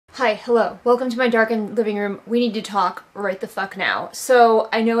Hi, hello. Welcome to my darkened living room. We need to talk right the fuck now. So,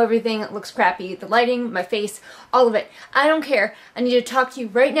 I know everything looks crappy. The lighting, my face, all of it. I don't care. I need to talk to you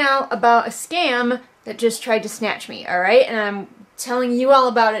right now about a scam that just tried to snatch me, alright? And I'm telling you all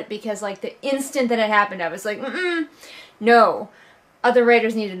about it because, like, the instant that it happened, I was like, no. Other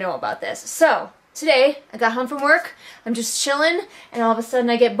writers need to know about this. So, today, I got home from work, I'm just chilling, and all of a sudden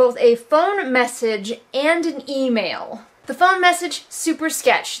I get both a phone message and an email. The phone message, super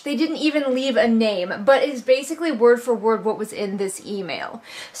sketch. They didn't even leave a name, but it's basically word for word what was in this email.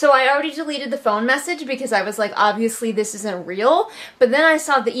 So I already deleted the phone message because I was like, obviously this isn't real, but then I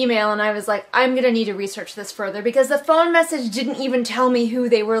saw the email and I was like, I'm gonna need to research this further because the phone message didn't even tell me who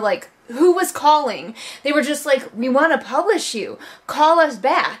they were, like, who was calling. They were just like, we want to publish you. Call us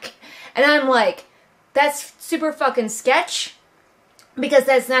back. And I'm like, that's super fucking sketch because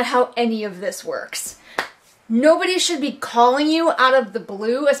that's not how any of this works. Nobody should be calling you out of the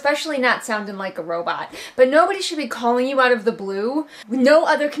blue, especially not sounding like a robot, but nobody should be calling you out of the blue with no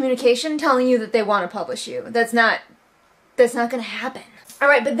other communication telling you that they want to publish you. That's not gonna happen.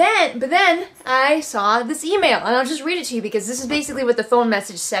 Alright, but then I saw this email, and I'll just read it to you because this is basically what the phone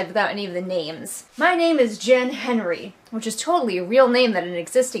message said without any of the names. My name is Jen Henry, which is totally a real name that an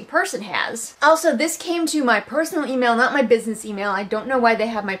existing person has. Also, this came to my personal email, not my business email. I don't know why they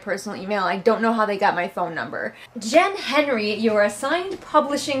have my personal email. I don't know how they got my phone number. Jen Henry, your assigned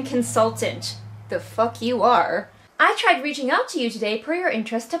publishing consultant. The fuck you are. I tried reaching out to you today per your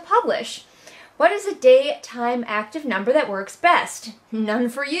interest to publish. What is a day-time active number that works best? None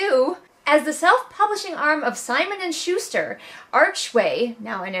for you. As the self-publishing arm of Simon & Schuster, Archway,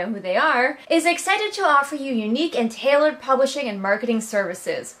 now I know who they are, is excited to offer you unique and tailored publishing and marketing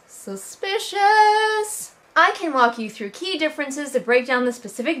services. Suspicious! I can walk you through key differences to break down the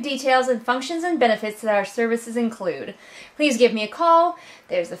specific details and functions and benefits that our services include. Please give me a call.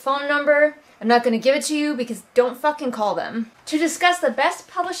 There's the phone number. I'm not going to give it to you because don't fucking call them. To discuss the best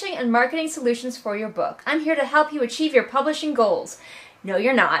publishing and marketing solutions for your book. I'm here to help you achieve your publishing goals. No,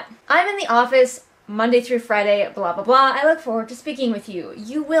 you're not. I'm in the office Monday through Friday, blah, blah, blah. I look forward to speaking with you.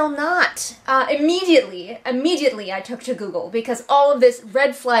 You will not. Immediately I took to Google because all of this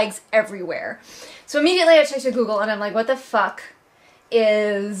red flags everywhere. So immediately I took to Google and I'm like, what the fuck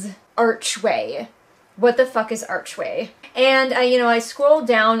is Archway? What the fuck is Archway? And I scrolled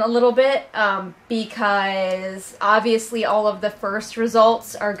down a little bit because obviously all of the first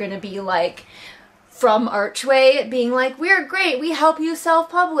results are going to be like from Archway being like, we're great, we help you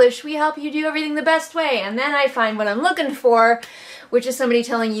self-publish, we help you do everything the best way. And then I find what I'm looking for, which is somebody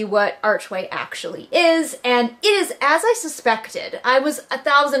telling you what Archway actually is, and it is as I suspected. I was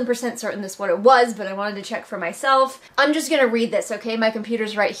 1000% certain this is what it was, but I wanted to check for myself. I'm just gonna read this, okay? My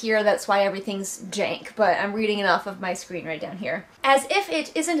computer's right here, that's why everything's jank, but I'm reading it off of my screen right down here. As if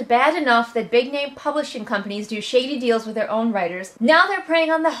it isn't bad enough that big-name publishing companies do shady deals with their own writers, now they're preying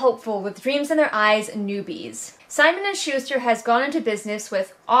on the hopeful with dreams in their eyes and newbies. Simon & Schuster has gone into business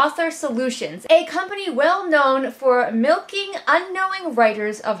with Author Solutions, a company well known for milking unknowing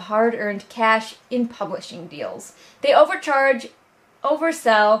writers of hard-earned cash in publishing deals. They overcharge,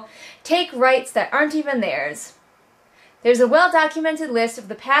 oversell, take rights that aren't even theirs. There's a well-documented list of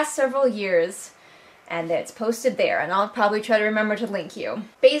the past several years, and it's posted there, and I'll probably try to remember to link you.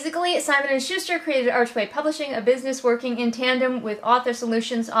 Basically, Simon & Schuster created Archway Publishing, a business working in tandem with Author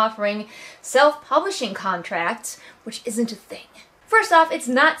Solutions offering self-publishing contracts, which isn't a thing. First off, it's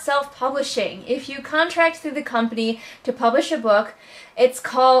not self-publishing. If you contract through the company to publish a book, that's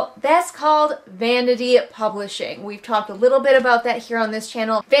called vanity publishing. We've talked a little bit about that here on this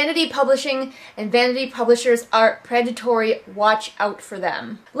channel. Vanity publishing and vanity publishers are predatory. Watch out for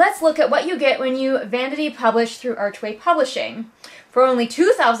them. Let's look at what you get when you vanity publish through Archway Publishing. For only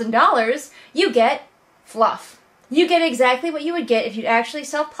 $2,000, you get fluff. You get exactly what you would get if you'd actually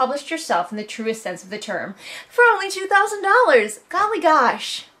self-published yourself in the truest sense of the term. For only $2,000! Golly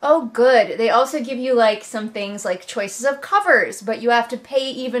gosh! Oh good, they also give you like some things like choices of covers, but you have to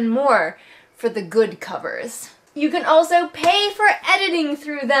pay even more for the good covers. You can also pay for editing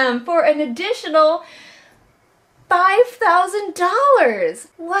through them for an additional $5,000!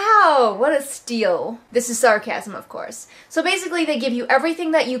 Wow, what a steal. This is sarcasm, of course. So basically they give you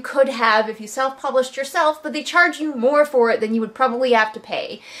everything that you could have if you self-published yourself, but they charge you more for it than you would probably have to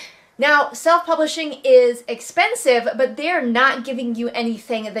pay. Now, self-publishing is expensive, but they're not giving you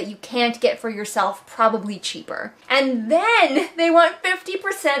anything that you can't get for yourself, probably cheaper. And then they want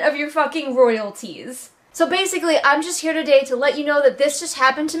 50% of your fucking royalties. So basically, I'm just here today to let you know that this just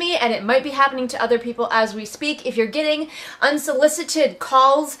happened to me, and it might be happening to other people as we speak. If you're getting unsolicited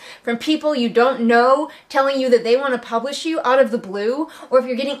calls from people you don't know telling you that they want to publish you out of the blue, or if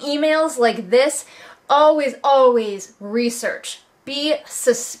you're getting emails like this, always research. Be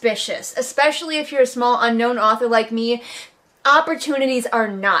suspicious, especially if you're a small unknown author like me. Opportunities are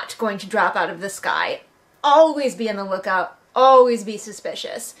not going to drop out of the sky. Always be on the lookout. Always be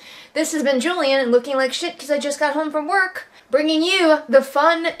suspicious. This has been Julian, looking like shit because I just got home from work, bringing you the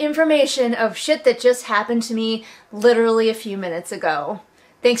fun information of shit that just happened to me literally a few minutes ago.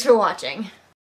 Thanks for watching.